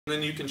and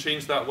then you can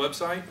change that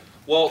website.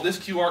 Well, this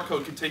QR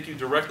code can take you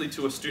directly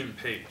to a student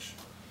page.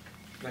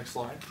 Next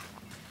slide.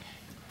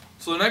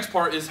 So the next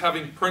part is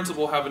having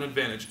principal have an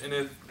advantage. And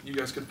if you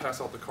guys could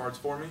pass out the cards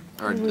for me.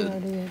 Already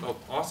did. Oh,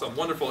 awesome,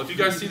 wonderful. If you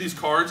guys see these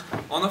cards,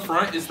 on the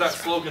front is that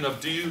slogan of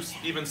 "Do you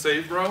even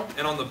save, bro?"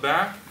 And on the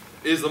back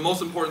is the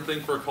most important thing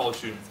for a college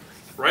student.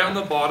 Right on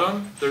the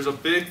bottom, there's a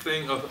big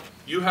thing of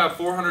you have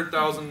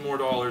 $400,000 more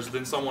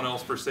than someone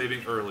else for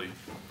saving early.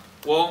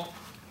 Well,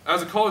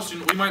 as a college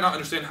student, we might not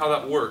understand how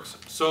that works.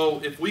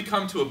 So if we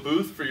come to a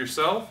booth for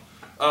yourself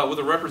with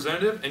a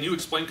representative and you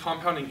explain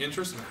compounding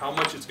interest and how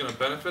much it's going to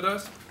benefit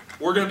us,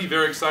 we're going to be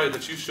very excited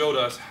that you showed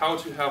us how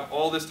to have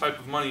all this type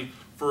of money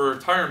for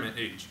retirement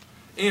age.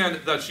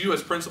 And that you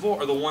as principal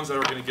are the ones that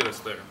are going to get us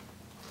there.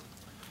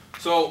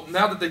 So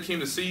now that they came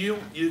to see you,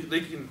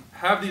 they can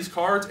have these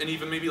cards and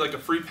even maybe like a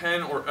free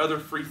pen or other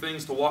free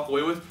things to walk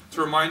away with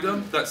to remind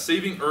them that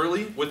saving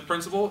early with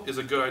principal is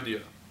a good idea.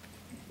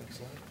 Next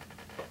slide.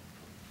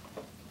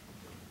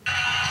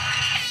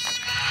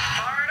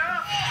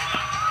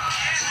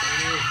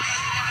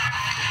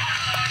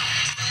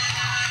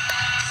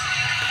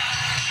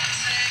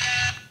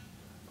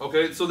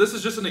 Okay, so this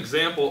is just an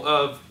example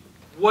of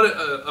what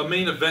a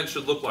main event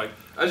should look like.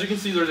 As you can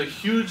see, there's a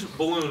huge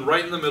balloon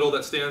right in the middle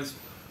that stands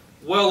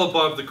well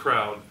above the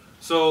crowd.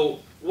 So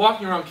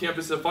walking around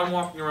campus, if I'm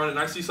walking around and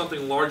I see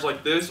something large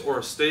like this or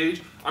a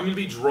stage, I'm going to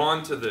be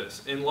drawn to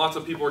this. And lots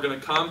of people are going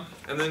to come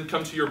and then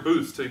come to your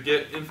booths to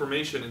get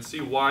information and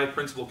see why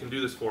principal can do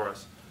this for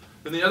us.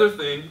 And the other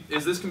thing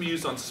is this can be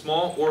used on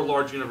small or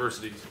large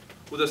universities.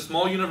 With a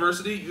small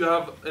university, you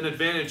have an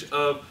advantage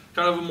of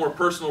kind of a more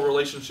personal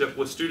relationship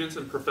with students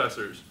and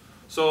professors.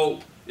 So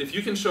if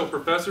you can show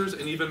professors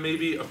and even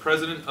maybe a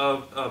president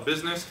of a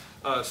business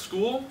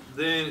school,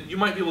 then you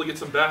might be able to get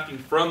some backing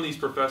from these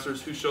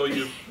professors who show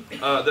you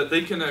that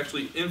they can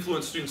actually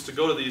influence students to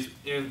go to these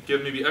and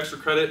give maybe extra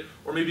credit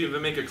or maybe even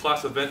make a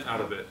class event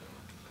out of it.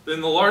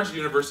 Then the large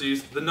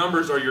universities, the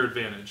numbers are your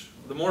advantage.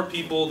 The more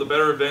people, the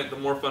better event, the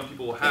more fun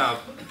people will have.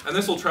 And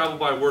this will travel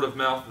by word of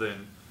mouth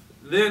then.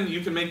 Then you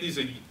can make these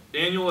an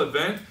annual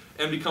event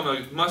and become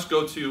a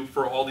must-go-to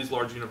for all these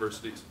large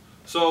universities.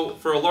 So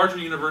for a larger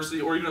university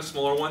or even a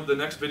smaller one, the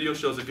next video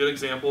shows a good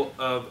example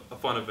of a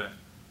fun event.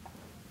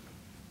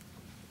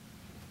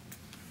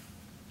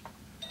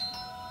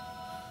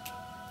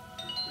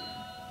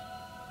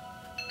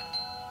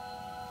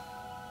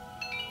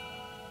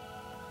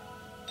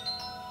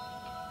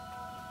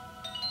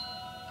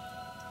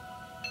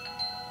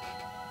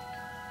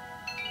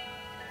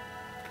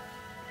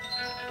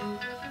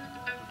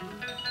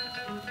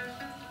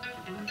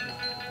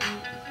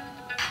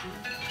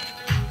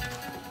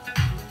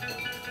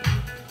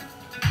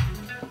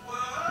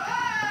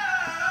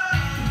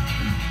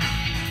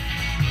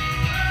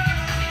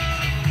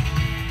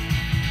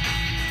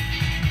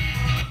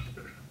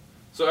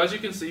 So as you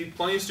can see,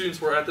 plenty of students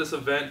were at this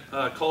event,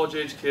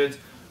 college-age kids,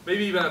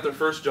 maybe even at their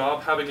first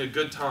job, having a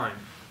good time.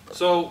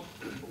 So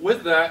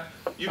with that,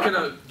 you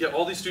can get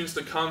all these students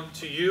to come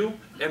to you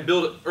and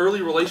build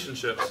early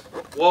relationships.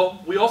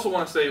 Well, we also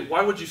want to say,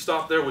 why would you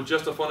stop there with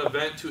just a fun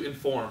event to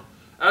inform?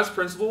 As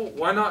principal,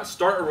 why not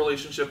start a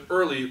relationship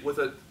early with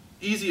an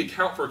easy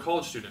account for a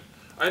college student?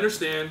 I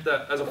understand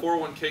that as a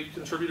 401k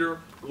contributor,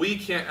 we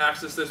can't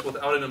access this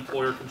without an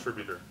employer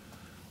contributor.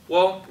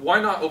 Well, why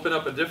not open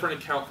up a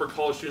different account for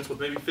college students with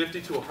maybe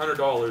 $50 to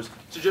 $100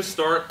 to just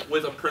start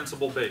with a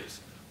principal base?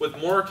 With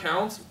more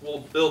accounts, we'll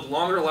build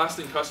longer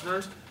lasting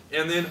customers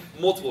and then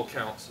multiple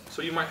accounts.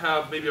 So you might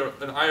have maybe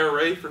an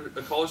IRA for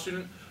a college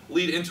student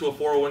lead into a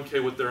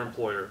 401k with their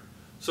employer.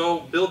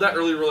 So build that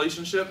early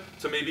relationship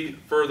to maybe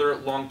further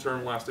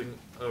long-term lasting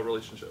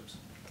relationships.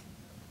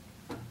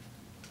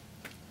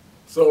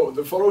 So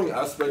the following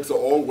aspects are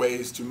all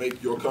ways to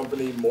make your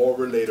company more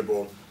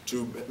relatable,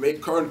 to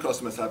make current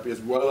customers happy,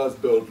 as well as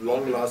build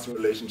long-lasting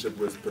relationships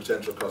with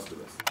potential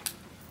customers.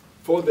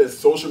 For this,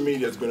 social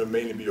media is going to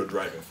mainly be your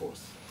driving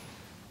force.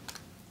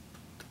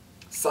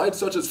 Sites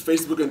such as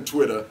Facebook and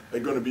Twitter are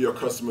going to be your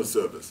customer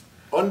service.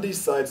 On these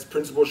sites,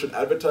 principals should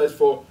advertise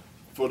for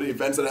the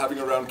events that are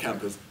happening around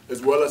campus,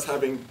 as well as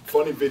having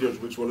funny videos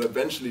which will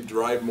eventually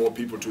drive more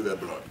people to their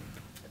blog.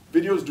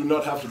 Videos do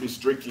not have to be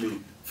strictly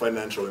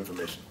financial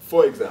information.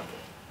 For example,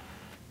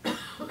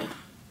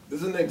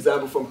 this is an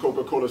example from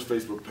Coca-Cola's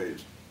Facebook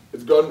page.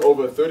 It's gotten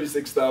over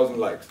 36,000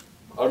 likes.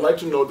 I would like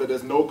to note that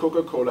there's no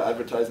Coca-Cola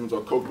advertisements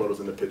or Coke bottles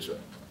in the picture.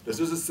 This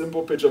is a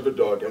simple picture of a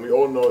dog, and we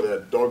all know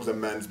that dogs are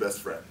man's best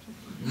friend.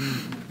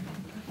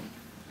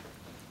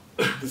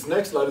 This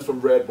next slide is from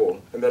Red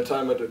Bull and their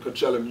time at the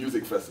Coachella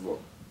Music Festival.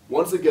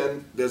 Once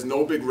again, there's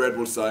no big Red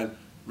Bull sign.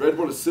 Red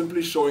Bull is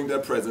simply showing their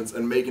presence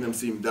and making them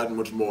seem that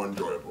much more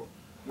enjoyable.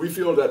 We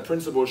feel that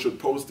principals should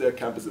post their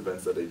campus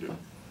events that they do.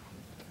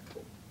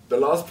 The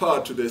last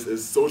part to this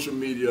is social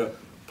media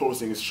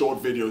posting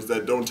short videos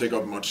that don't take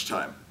up much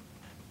time.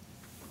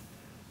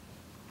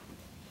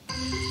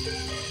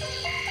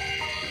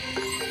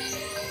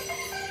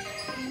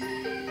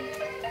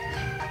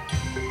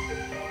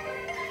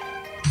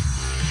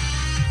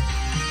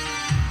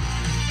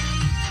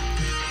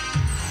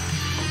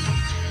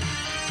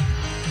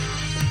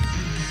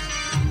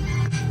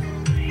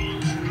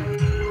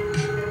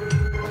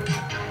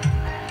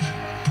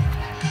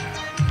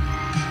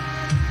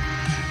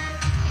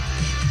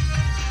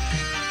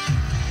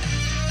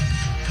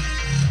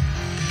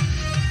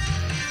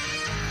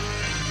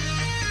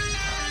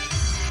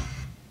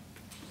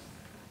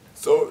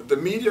 the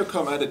media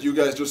comment that you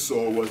guys just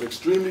saw was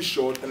extremely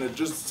short, and it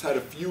just had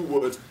a few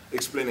words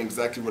explaining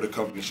exactly what a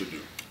company should do.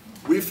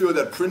 We feel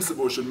that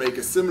Principal should make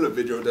a similar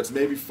video that's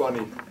maybe funny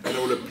and it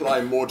will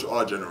apply more to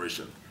our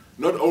generation.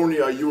 Not only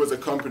are you as a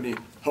company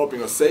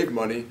helping us save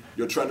money,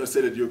 you're trying to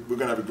say that we're going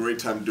to have a great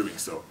time doing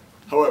so.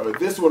 However,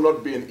 this will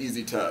not be an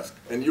easy task,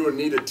 and you will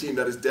need a team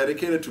that is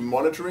dedicated to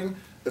monitoring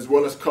as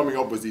well as coming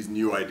up with these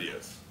new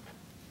ideas.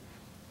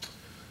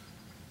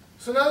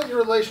 So now that your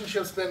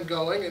relationship's been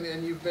going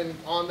and you've been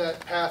on that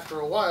path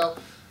for a while,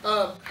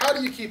 how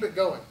do you keep it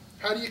going?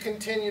 How do you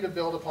continue to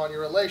build upon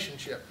your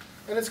relationship?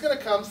 And it's going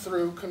to come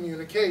through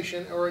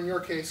communication, or in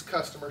your case,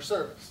 customer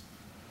service.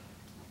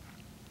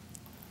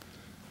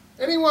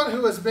 Anyone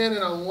who has been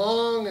in a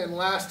long and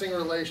lasting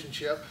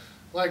relationship,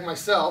 like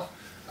myself,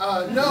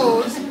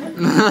 knows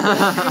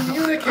that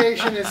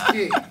communication is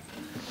key.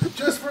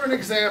 Just for an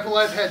example,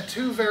 I've had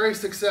 2 very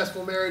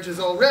successful marriages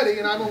already,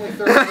 and I'm only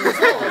 30 years old.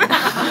 So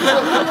who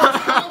knows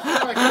how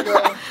far I can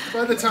go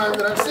by the time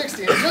that I'm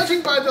 60. And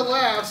judging by the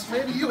laughs,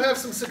 maybe you have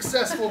some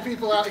successful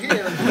people out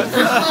here.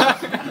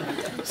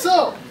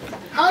 So,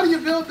 how do you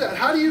build that?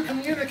 How do you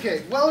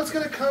communicate? Well, it's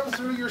going to come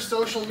through your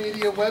social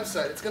media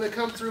website. It's going to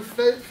come through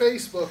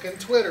Facebook and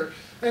Twitter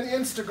and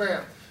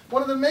Instagram.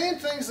 One of the main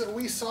things that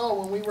we saw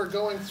when we were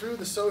going through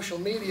the social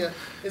media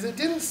is it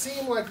didn't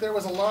seem like there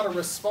was a lot of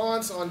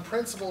response on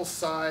Principal's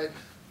side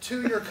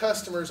to your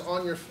customers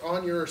on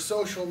your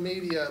social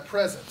media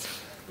presence.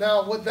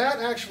 Now, what that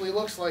actually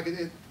looks like,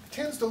 it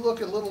tends to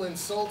look a little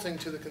insulting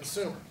to the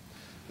consumer.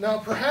 Now,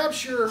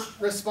 perhaps you're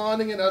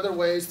responding in other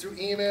ways through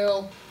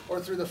email or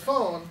through the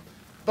phone,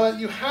 but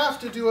you have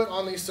to do it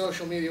on these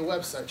social media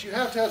websites. You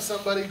have to have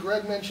somebody,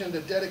 Greg mentioned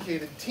a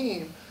dedicated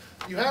team,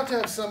 you have to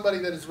have somebody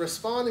that is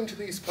responding to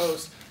these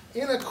posts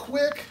in a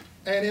quick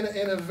and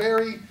in a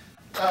very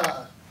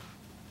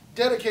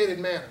dedicated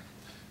manner.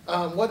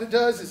 What it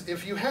does is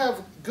if you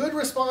have good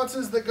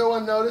responses that go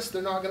unnoticed,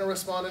 they're not going to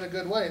respond in a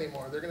good way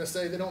anymore. They're going to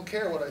say they don't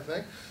care what I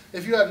think.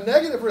 If you have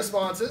negative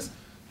responses,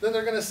 then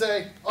they're going to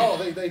say, oh,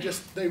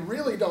 they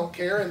really don't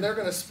care, and they're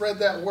going to spread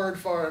that word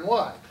far and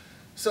wide.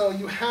 So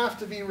you have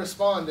to be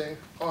responding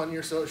on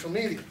your social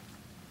media.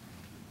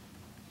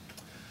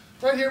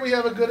 Right here we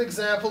have a good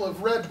example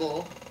of Red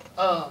Bull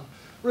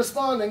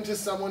responding to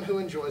someone who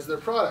enjoys their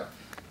product.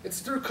 It's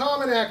through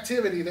common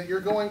activity that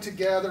you're going to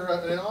gather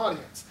an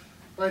audience.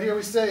 Right here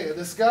we say,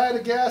 this guy at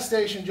a gas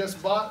station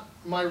just bought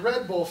my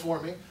Red Bull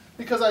for me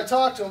because I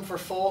talked to him for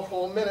 4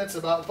 whole minutes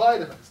about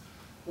vitamins.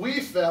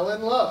 We fell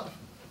in love.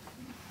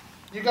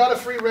 You got a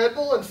free Red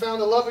Bull and found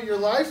the love of your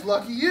life?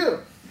 Lucky you.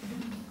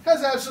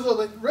 Has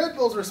absolutely, Red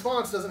Bull's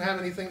response doesn't have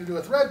anything to do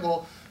with Red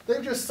Bull.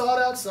 They've just sought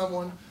out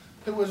someone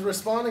who was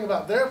responding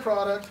about their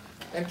product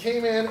and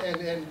came in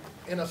and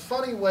in a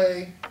funny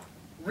way,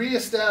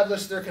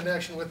 reestablished their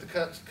connection with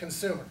the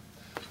consumer.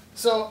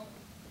 So,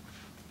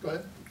 go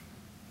ahead.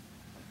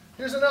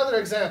 Here's another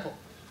example.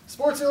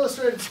 Sports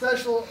Illustrated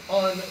special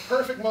on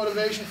perfect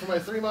motivation for my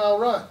 3-mile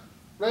run.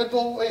 Red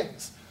Bull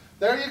wings.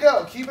 There you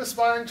go. Keep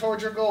aspiring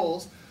towards your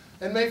goals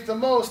and make the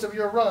most of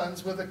your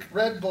runs with a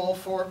Red Bull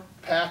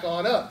 4-pack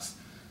on us.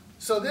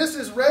 So this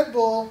is Red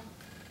Bull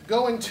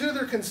going to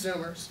their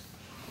consumers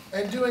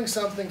and doing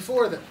something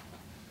for them.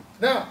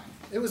 Now,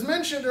 it was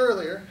mentioned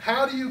earlier,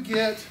 how do you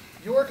get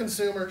your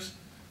consumers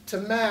to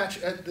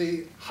match at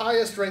the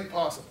highest rate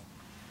possible?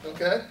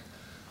 Okay?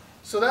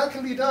 So that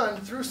can be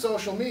done through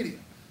social media.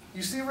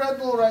 You see Red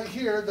Bull right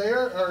here, they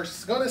are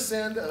going to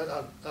send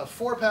a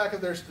 4-pack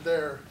of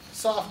their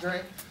soft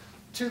drink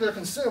to their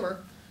consumer.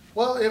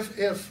 Well,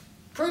 if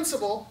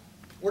Principal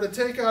were to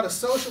take out a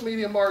social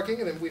media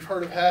marketing, and we've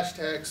heard of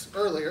hashtags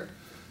earlier,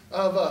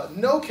 of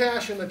no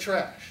cash in the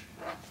trash.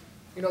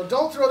 You know,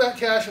 don't throw that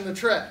cash in the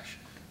trash.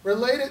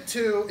 Relate it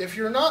to, if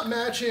you're not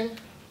matching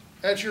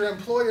at your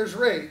employer's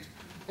rate,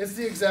 it's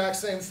the exact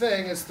same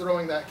thing as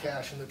throwing that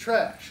cash in the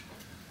trash.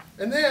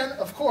 And then,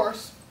 of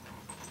course,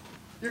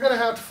 you're going to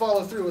have to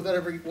follow through with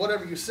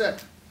whatever you say.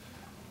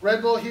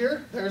 Red Bull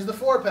here, there's the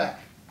 4-pack.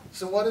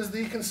 So what does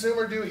the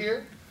consumer do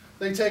here?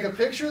 They take a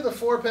picture of the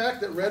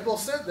 4-pack that Red Bull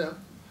sent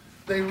them,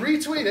 they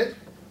retweet it,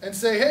 and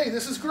say, hey,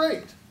 this is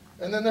great.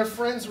 And then their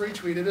friends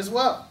retweet it as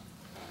well.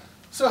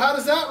 So how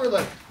does that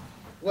relate?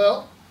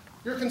 Well,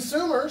 your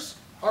consumers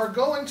are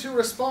going to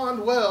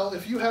respond well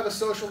if you have a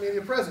social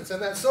media presence.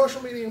 And that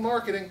social media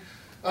market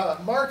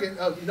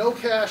of no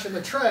cash in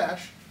the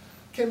trash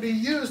can be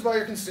used by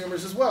your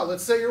consumers as well.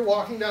 Let's say you're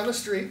walking down the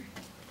street,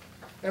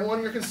 and one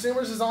of your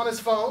consumers is on his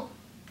phone,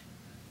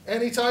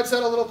 and he types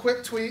out a little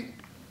quick tweet,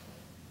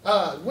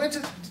 went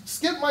to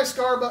skip my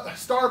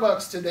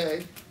Starbucks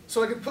today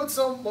so I could put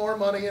some more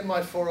money in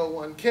my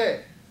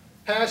 401k.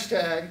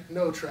 Hashtag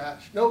no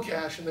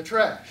cash in the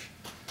trash.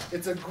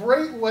 It's a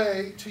great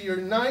way to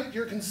unite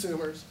your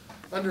consumers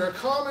under a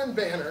common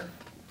banner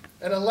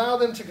and allow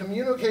them to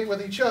communicate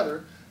with each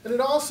other. And it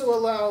also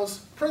allows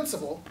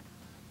Principal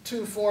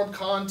to form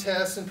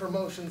contests and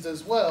promotions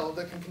as well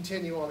that can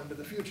continue on into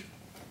the future.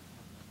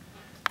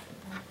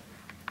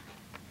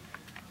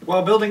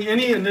 While building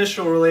any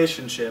initial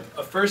relationship,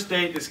 a first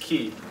date is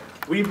key.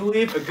 We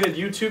believe a good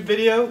YouTube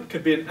video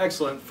could be an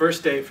excellent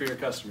first date for your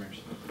customers.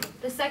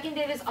 The second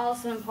date is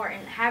also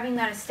important, having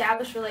that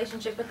established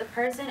relationship with the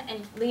person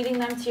and leading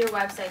them to your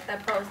website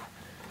that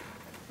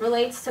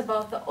relates to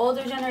both the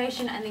older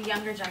generation and the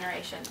younger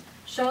generation.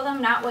 Show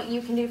them not what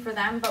you can do for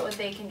them, but what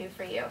they can do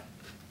for you.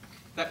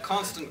 That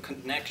constant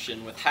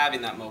connection with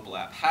having that mobile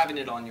app, having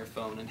it on your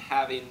phone, and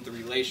having the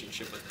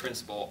relationship with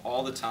principal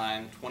all the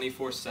time,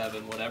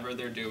 24/7, whatever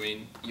they're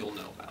doing, you'll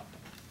know about.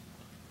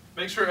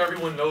 Make sure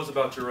everyone knows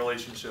about your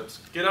relationships.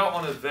 Get out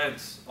on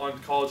events on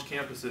college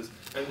campuses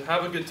and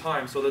have a good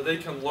time so that they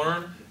can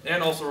learn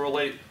and also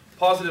relate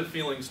positive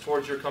feelings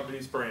towards your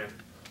company's brand.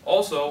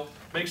 Also,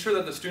 make sure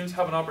that the students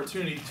have an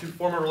opportunity to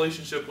form a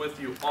relationship with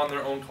you on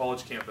their own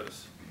college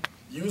campus.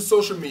 Use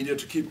social media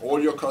to keep all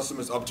your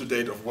customers up to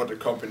date of what the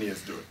company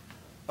is doing.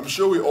 I'm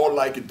sure we all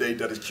like a date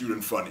that is cute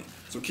and funny,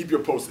 so keep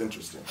your posts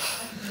interesting.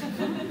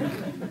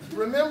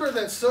 Remember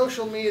that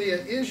social media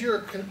is your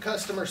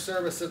customer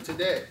service of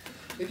today.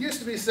 It used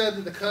to be said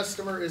that the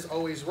customer is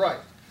always right.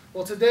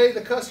 Well, today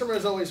the customer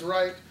is always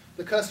right,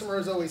 the customer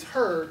is always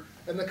heard,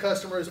 and the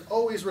customer is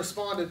always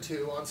responded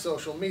to on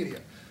social media.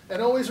 And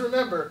always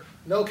remember,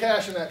 no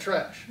cash in that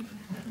trash.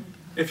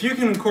 If you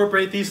can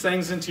incorporate these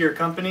things into your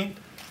company,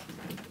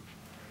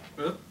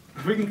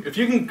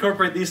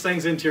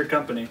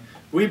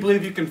 we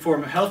believe you can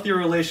form healthier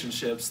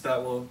relationships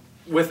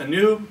with a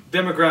new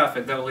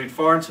demographic that will lead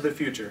far into the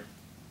future.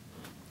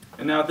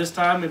 And now at this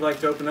time, we'd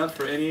like to open up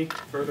for any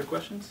further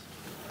questions.